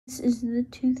This is the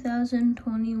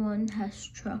 2021 Hess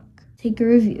truck. Take a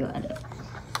review at it.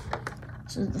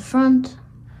 This is the front.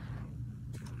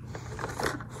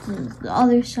 This is the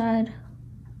other side.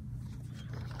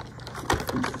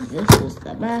 This is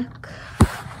the back.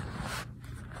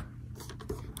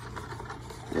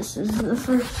 This is the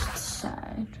first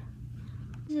side.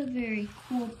 This is a very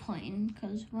cool plane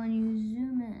because when you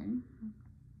zoom in, you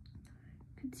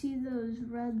can see those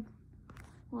red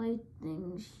light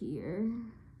things here,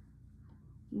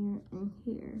 and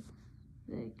here,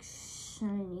 like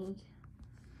shiny.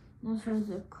 Also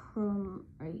the chrome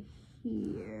right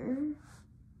here,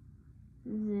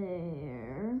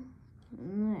 there,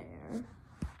 and there.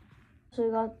 So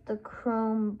we got the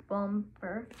chrome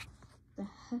bumper, the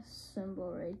Hess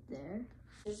symbol right there.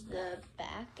 Here's the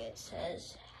back. It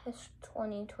says Hess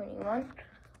 2021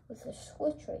 with a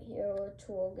switch right here, which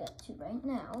we'll get to right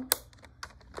now.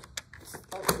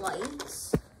 The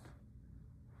lights.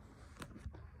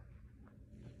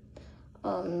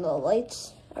 The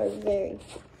lights are very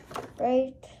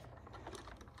bright.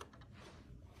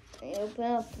 I open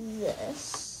up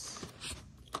this.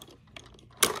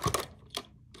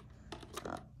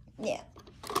 Yeah.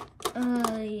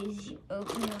 You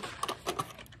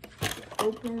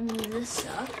open this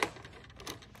up.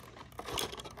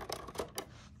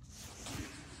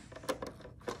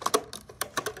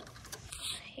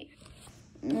 Here.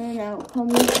 And then out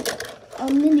comes a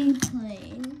mini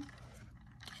plane.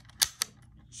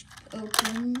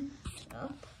 Open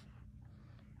up.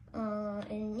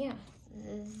 And yeah,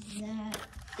 that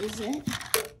is it.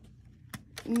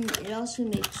 And it also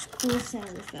makes cool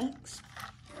sound effects.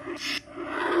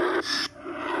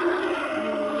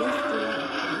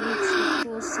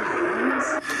 Cool sounds.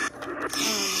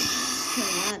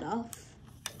 Turn that off.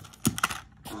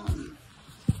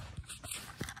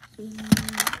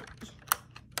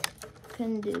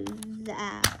 Can do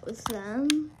that with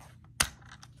them.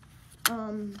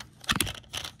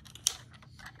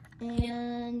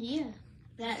 And yeah,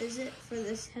 that is it for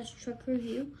this Hess truck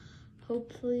review.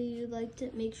 Hopefully you liked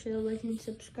it. Make sure to like and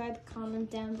subscribe. Comment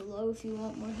down below if you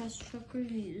want more Hess truck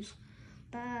reviews.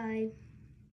 Bye.